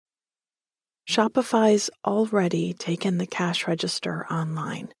Shopify's already taken the cash register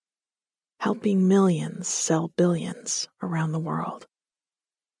online, helping millions sell billions around the world.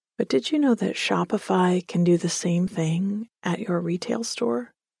 But did you know that Shopify can do the same thing at your retail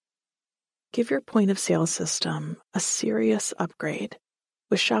store? Give your point of sale system a serious upgrade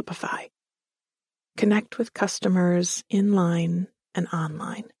with Shopify. Connect with customers in-line and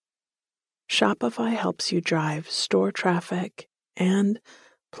online. Shopify helps you drive store traffic and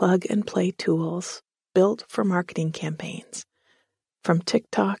plug-and-play tools built for marketing campaigns, from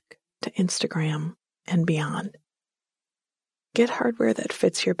TikTok to Instagram and beyond. Get hardware that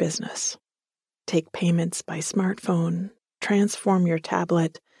fits your business. Take payments by smartphone, transform your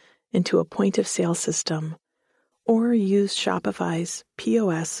tablet into a point-of-sale system, or use Shopify's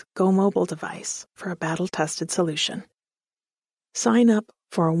POS Go Mobile device for a battle-tested solution. Sign up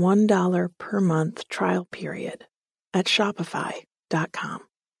for a $1 per month trial period at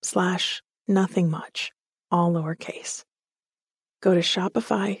shopify.com/nothingmuch, all lowercase. Go to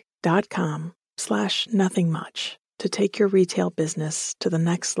shopify.com/nothingmuch to take your retail business to the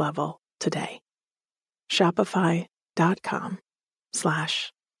next level today.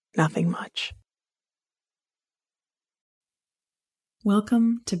 Shopify.com/nothingmuch.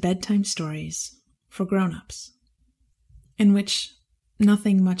 Welcome to Bedtime Stories for Grown-ups, in which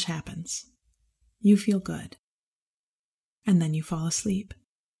nothing much happens. You feel good, and then you fall asleep.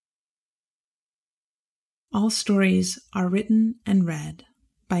 All stories are written and read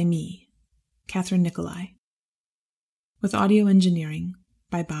by me, Catherine Nicolai, with audio engineering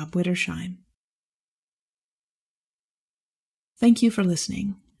by Bob Wittersheim. Thank you for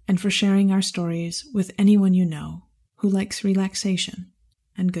listening and for sharing our stories with anyone you know who likes relaxation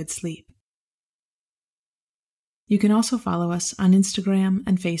and good sleep. You can also follow us on Instagram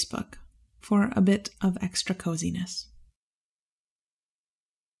and Facebook for a bit of extra coziness.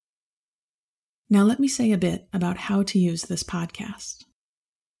 Now let me say a bit about how to use this podcast.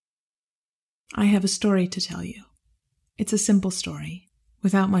 I have a story to tell you. It's a simple story,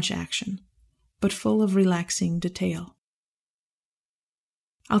 without much action, but full of relaxing detail.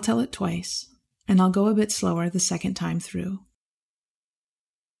 I'll tell it twice, and I'll go a bit slower the second time through.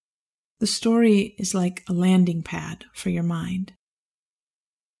 The story is like a landing pad for your mind,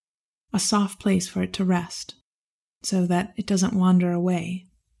 a soft place for it to rest so that it doesn't wander away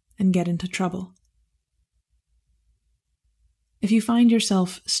and get into trouble. If you find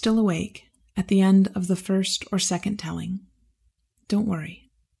yourself still awake at the end of the first or second telling, don't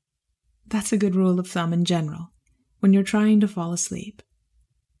worry. That's a good rule of thumb in general when you're trying to fall asleep.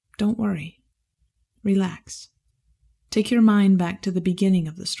 Don't worry. Relax. Take your mind back to the beginning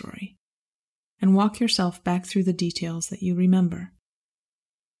of the story and walk yourself back through the details that you remember,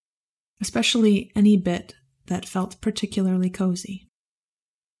 especially any bit that felt particularly cozy.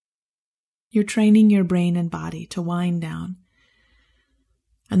 You're training your brain and body to wind down,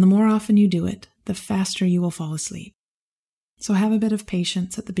 and the more often you do it, the faster you will fall asleep. So have a bit of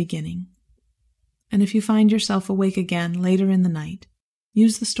patience at the beginning, and if you find yourself awake again later in the night,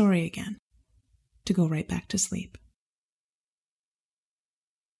 use the story again to go right back to sleep.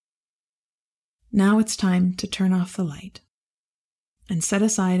 Now it's time to turn off the light and set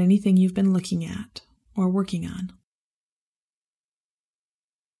aside anything you've been looking at or working on.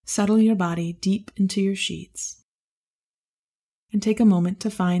 Settle your body deep into your sheets and take a moment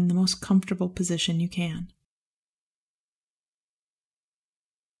to find the most comfortable position you can.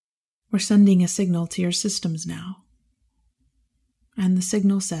 We're sending a signal to your systems now, and the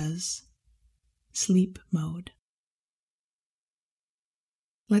signal says, sleep mode.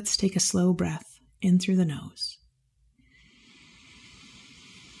 Let's take a slow breath in through the nose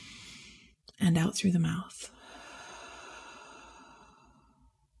and out through the mouth.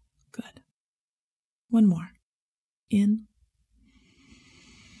 Good. One more. In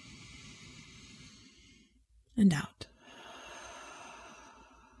and out.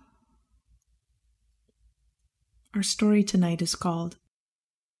 Our story tonight is called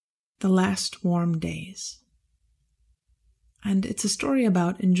The Last Warm Days. And it's a story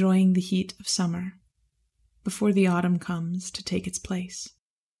about enjoying the heat of summer before the autumn comes to take its place.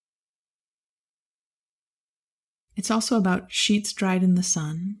 It's also about sheets dried in the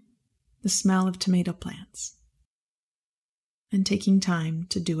sun, the smell of tomato plants, and taking time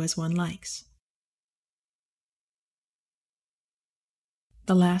to do as one likes.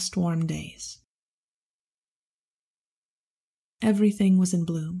 The Last Warm Days. Everything was in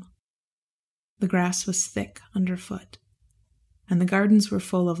bloom. The grass was thick underfoot, and the gardens were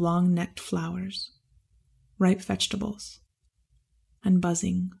full of long-necked flowers, ripe vegetables, and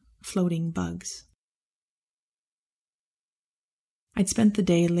buzzing, floating bugs. I'd spent the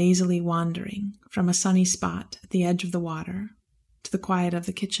day lazily wandering from a sunny spot at the edge of the water to the quiet of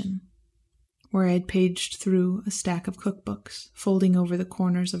the kitchen, where I had paged through a stack of cookbooks, folding over the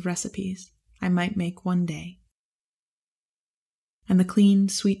corners of recipes I might make one day, and the clean,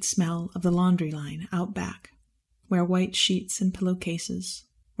 sweet smell of the laundry line out back, where white sheets and pillowcases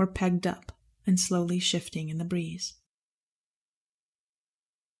were pegged up and slowly shifting in the breeze.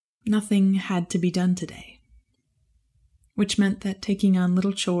 Nothing had to be done today, which meant that taking on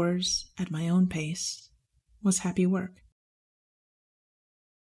little chores at my own pace was happy work.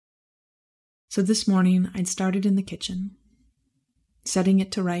 So this morning I'd started in the kitchen, setting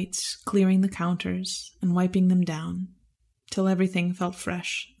it to rights, clearing the counters and wiping them down till everything felt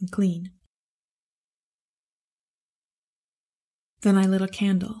fresh and clean. Then I lit a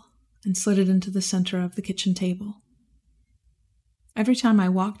candle and slid it into the center of the kitchen table. Every time I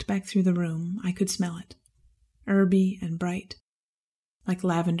walked back through the room, I could smell it, herby and bright, like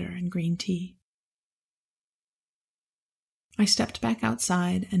lavender and green tea. I stepped back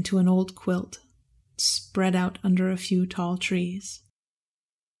outside and to an old quilt, spread out under a few tall trees.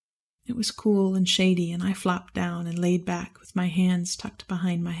 It was cool and shady, and I flopped down and laid back with my hands tucked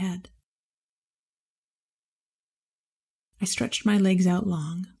behind my head. I stretched my legs out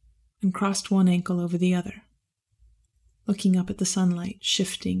long and crossed one ankle over the other, looking up at the sunlight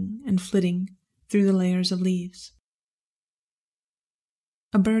shifting and flitting through the layers of leaves.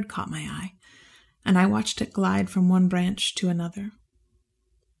 A bird caught my eye, and I watched it glide from one branch to another.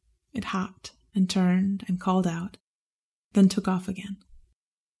 It hopped and turned and called out, then took off again.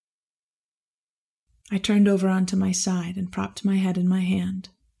 I turned over onto my side and propped my head in my hand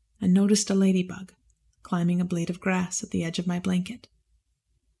and noticed a ladybug climbing a blade of grass at the edge of my blanket.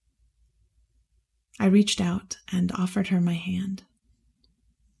 I reached out and offered her my hand.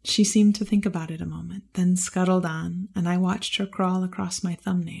 She seemed to think about it a moment, then scuttled on, and I watched her crawl across my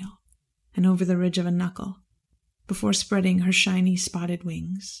thumbnail and over the ridge of a knuckle before spreading her shiny spotted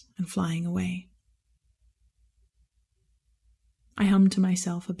wings and flying away. I hummed to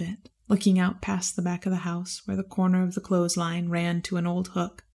myself a bit, looking out past the back of the house where the corner of the clothesline ran to an old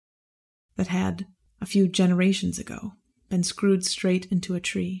hook that had, a few generations ago, been screwed straight into a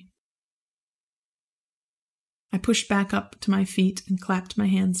tree. I pushed back up to my feet and clapped my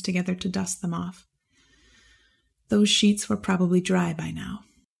hands together to dust them off. Those sheets were probably dry by now.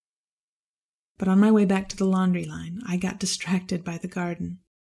 But on my way back to the laundry line, I got distracted by the garden.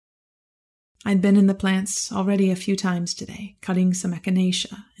 I'd been in the plants already a few times today, cutting some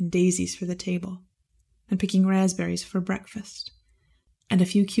echinacea and daisies for the table, and picking raspberries for breakfast, and a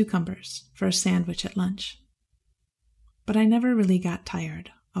few cucumbers for a sandwich at lunch. But I never really got tired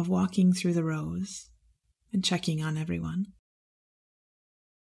of walking through the rows and checking on everyone.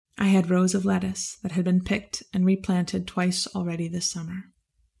 I had rows of lettuce that had been picked and replanted twice already this summer,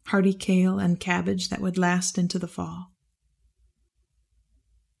 hardy kale and cabbage that would last into the fall,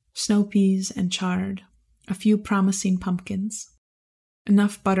 snow peas and chard, a few promising pumpkins,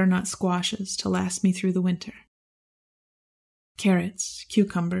 enough butternut squashes to last me through the winter, carrots,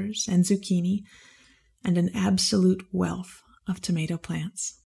 cucumbers, and zucchini, and an absolute wealth of tomato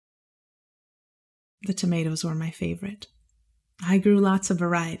plants. The tomatoes were my favorite. I grew lots of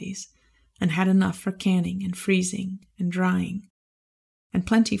varieties and had enough for canning and freezing and drying, and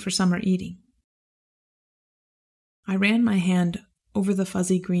plenty for summer eating. I ran my hand over the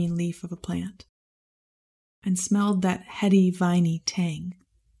fuzzy green leaf of a plant and smelled that heady, viney tang.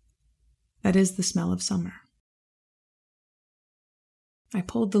 That is the smell of summer. I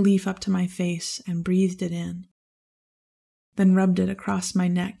pulled the leaf up to my face and breathed it in, then rubbed it across my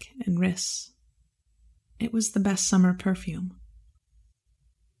neck and wrists. It was the best summer perfume.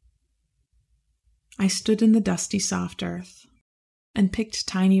 I stood in the dusty, soft earth and picked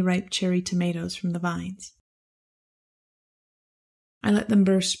tiny, ripe cherry tomatoes from the vines. I let them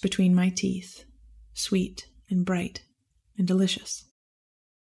burst between my teeth, sweet and bright and delicious.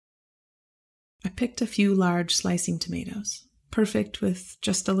 I picked a few large slicing tomatoes, perfect with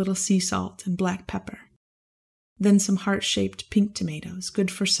just a little sea salt and black pepper, then some heart-shaped pink tomatoes, good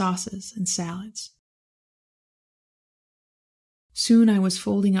for sauces and salads. Soon I was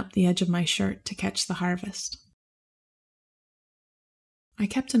folding up the edge of my shirt to catch the harvest. I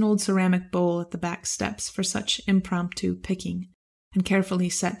kept an old ceramic bowl at the back steps for such impromptu picking and carefully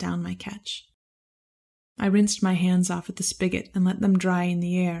set down my catch. I rinsed my hands off at the spigot and let them dry in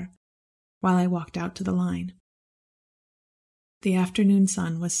the air while I walked out to the line. The afternoon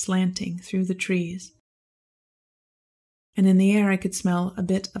sun was slanting through the trees, and in the air I could smell a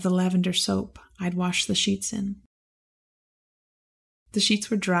bit of the lavender soap I'd washed the sheets in. The sheets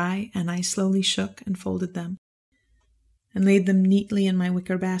were dry, and I slowly shook and folded them, and laid them neatly in my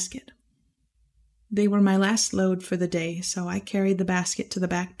wicker basket. They were my last load for the day, so I carried the basket to the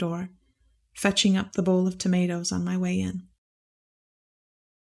back door, fetching up the bowl of tomatoes on my way in.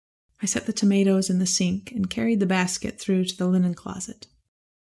 I set the tomatoes in the sink and carried the basket through to the linen closet.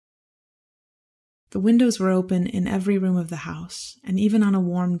 The windows were open in every room of the house, and even on a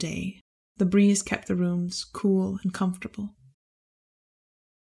warm day, the breeze kept the rooms cool and comfortable.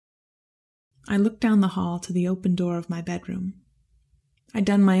 I looked down the hall to the open door of my bedroom. I'd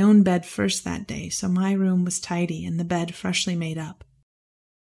done my own bed first that day, so my room was tidy and the bed freshly made up.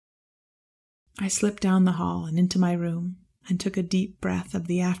 I slipped down the hall and into my room and took a deep breath of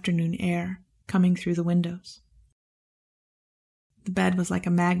the afternoon air coming through the windows. The bed was like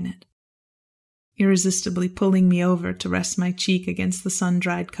a magnet, irresistibly pulling me over to rest my cheek against the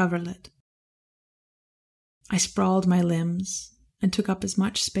sun-dried coverlet. I sprawled my limbs and took up as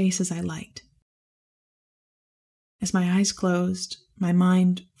much space as I liked. As my eyes closed, my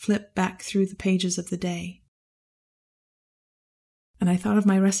mind flipped back through the pages of the day, and I thought of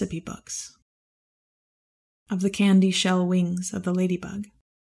my recipe books, of the candy shell wings of the ladybug,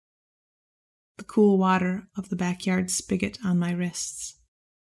 the cool water of the backyard spigot on my wrists,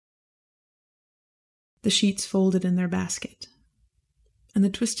 the sheets folded in their basket, and the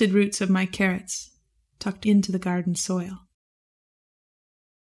twisted roots of my carrots tucked into the garden soil.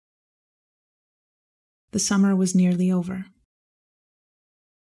 The summer was nearly over.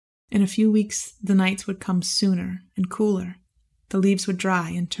 In a few weeks, the nights would come sooner and cooler. The leaves would dry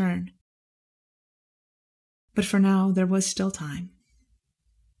and turn. But for now, there was still time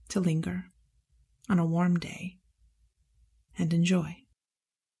to linger on a warm day and enjoy.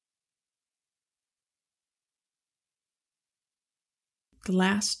 The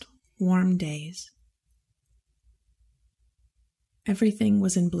last warm days. Everything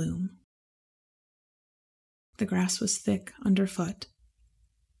was in bloom. The grass was thick underfoot,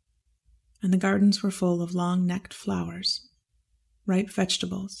 and the gardens were full of long-necked flowers, ripe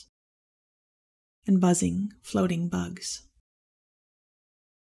vegetables, and buzzing, floating bugs.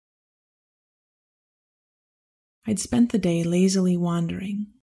 I'd spent the day lazily wandering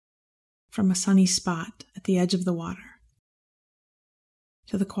from a sunny spot at the edge of the water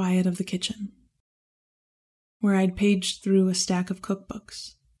to the quiet of the kitchen, where I'd paged through a stack of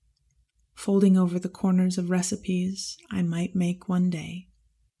cookbooks, folding over the corners of recipes I might make one day,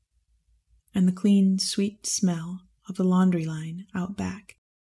 and the clean, sweet smell of the laundry line out back,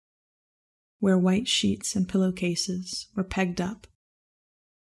 where white sheets and pillowcases were pegged up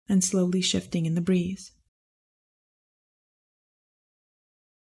and slowly shifting in the breeze.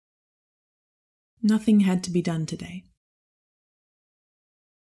 Nothing had to be done today,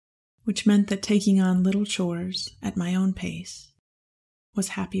 which meant that taking on little chores at my own pace was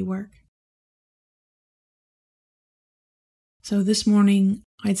happy work. So this morning,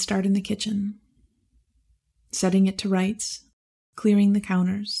 I'd start in the kitchen, setting it to rights, clearing the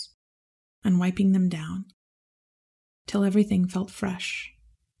counters, and wiping them down, till everything felt fresh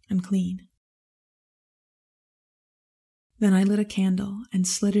and clean. Then I lit a candle and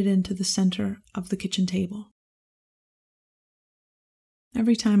slid it into the center of the kitchen table.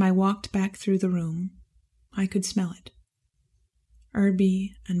 Every time I walked back through the room, I could smell it,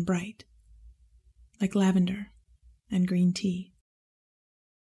 herby and bright, like lavender and green tea.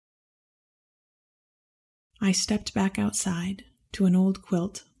 I stepped back outside to an old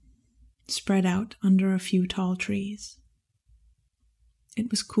quilt spread out under a few tall trees. It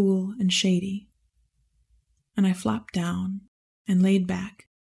was cool and shady, and I flopped down and laid back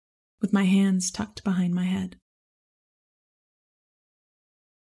with my hands tucked behind my head.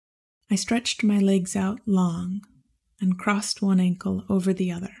 I stretched my legs out long and crossed one ankle over the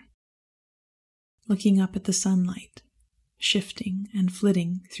other, looking up at the sunlight, shifting and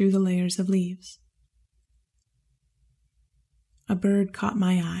flitting through the layers of leaves. A bird caught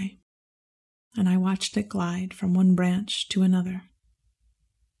my eye, and I watched it glide from one branch to another.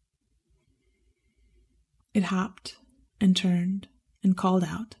 It hopped and turned and called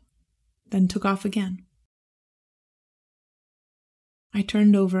out, then took off again. I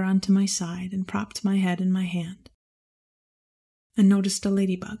turned over onto my side and propped my head in my hand, and noticed a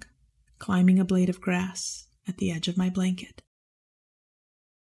ladybug climbing a blade of grass at the edge of my blanket.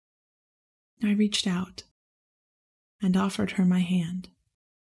 I reached out and offered her my hand.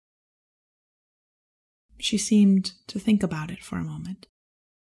 She seemed to think about it for a moment,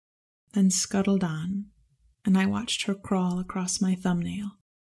 then scuttled on, and I watched her crawl across my thumbnail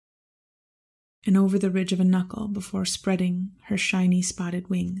and over the ridge of a knuckle before spreading her shiny spotted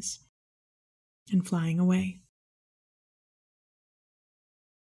wings and flying away.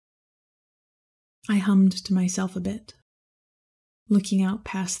 I hummed to myself a bit looking out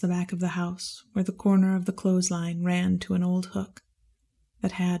past the back of the house where the corner of the clothesline ran to an old hook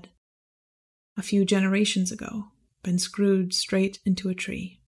that had, a few generations ago, been screwed straight into a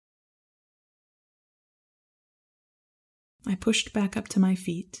tree. I pushed back up to my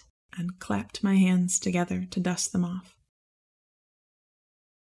feet and clapped my hands together to dust them off.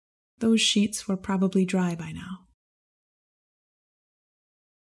 Those sheets were probably dry by now.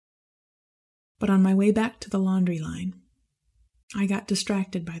 But on my way back to the laundry line, I got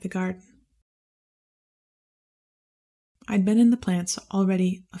distracted by the garden. I'd been in the plants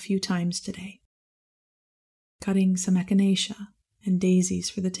already a few times today, cutting some echinacea and daisies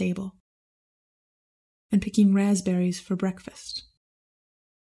for the table, and picking raspberries for breakfast,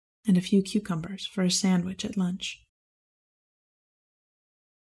 and a few cucumbers for a sandwich at lunch.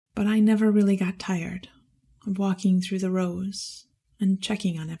 But I never really got tired of walking through the rows and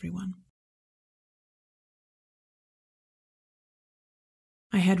checking on everyone.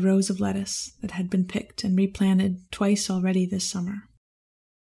 I had rows of lettuce that had been picked and replanted twice already this summer.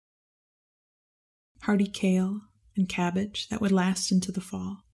 Hardy kale and cabbage that would last into the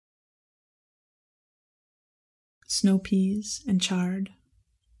fall. Snow peas and chard,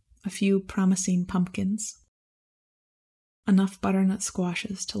 a few promising pumpkins, enough butternut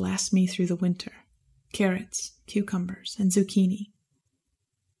squashes to last me through the winter, carrots, cucumbers, and zucchini,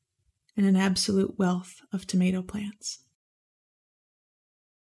 and an absolute wealth of tomato plants.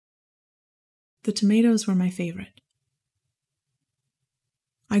 The tomatoes were my favorite.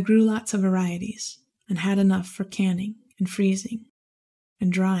 I grew lots of varieties and had enough for canning and freezing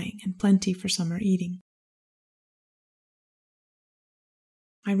and drying and plenty for summer eating.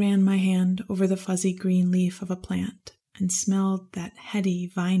 I ran my hand over the fuzzy green leaf of a plant and smelled that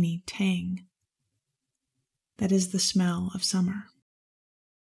heady, viney tang that is the smell of summer.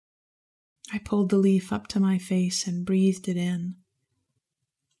 I pulled the leaf up to my face and breathed it in,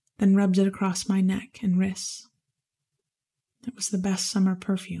 then rubbed it across my neck and wrists. It was the best summer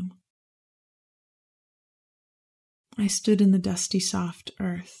perfume. I stood in the dusty, soft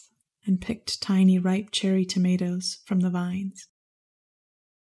earth and picked tiny, ripe cherry tomatoes from the vines.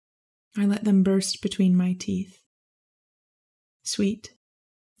 I let them burst between my teeth, sweet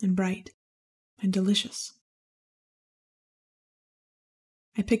and bright and delicious.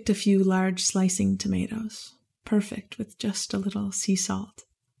 I picked a few large slicing tomatoes, perfect with just a little sea salt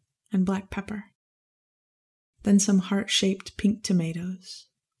and black pepper. Then some heart-shaped pink tomatoes,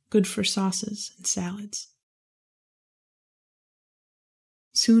 good for sauces and salads.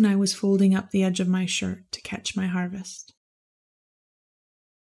 Soon I was folding up the edge of my shirt to catch my harvest.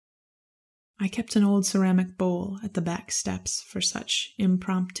 I kept an old ceramic bowl at the back steps for such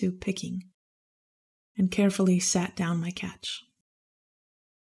impromptu picking, and carefully sat down my catch.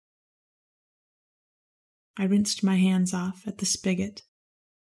 I rinsed my hands off at the spigot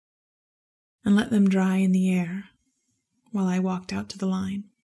and let them dry in the air while I walked out to the line.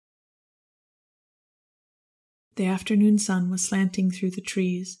 The afternoon sun was slanting through the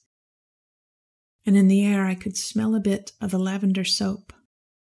trees, and in the air I could smell a bit of the lavender soap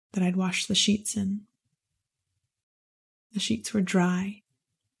that I'd washed the sheets in. The sheets were dry,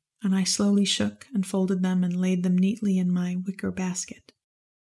 and I slowly shook and folded them and laid them neatly in my wicker basket.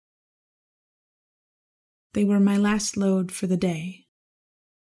 They were my last load for the day,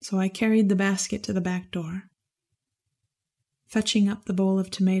 so I carried the basket to the back door, fetching up the bowl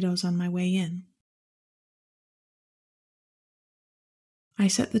of tomatoes on my way in. I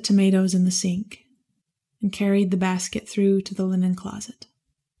set the tomatoes in the sink and carried the basket through to the linen closet.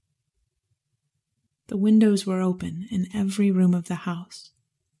 The windows were open in every room of the house,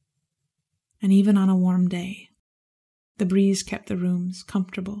 and even on a warm day, the breeze kept the rooms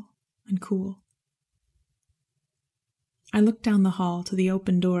comfortable and cool. I looked down the hall to the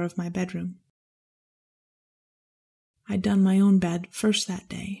open door of my bedroom. I'd done my own bed first that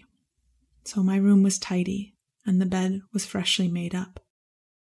day, so my room was tidy and the bed was freshly made up.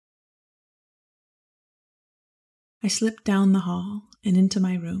 I slipped down the hall and into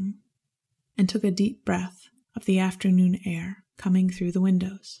my room and took a deep breath of the afternoon air coming through the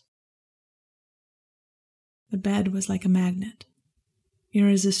windows. The bed was like a magnet,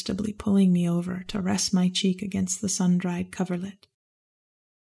 irresistibly pulling me over to rest my cheek against the sun-dried coverlet.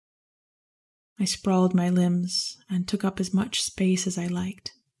 I sprawled my limbs and took up as much space as I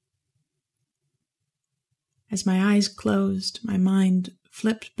liked. As my eyes closed, my mind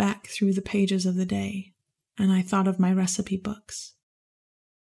flipped back through the pages of the day, and I thought of my recipe books,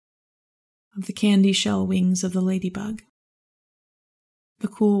 of the candy shell wings of the ladybug, the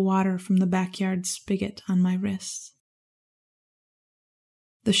cool water from the backyard spigot on my wrists,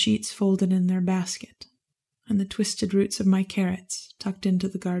 the sheets folded in their basket, and the twisted roots of my carrots tucked into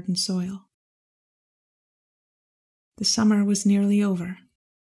the garden soil. The summer was nearly over.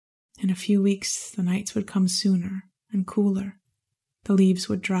 In a few weeks, the nights would come sooner and cooler. The leaves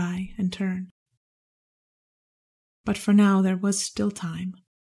would dry and turn. But for now, there was still time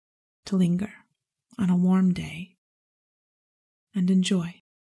to linger on a warm day and enjoy.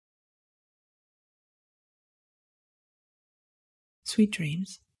 Sweet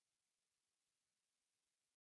dreams.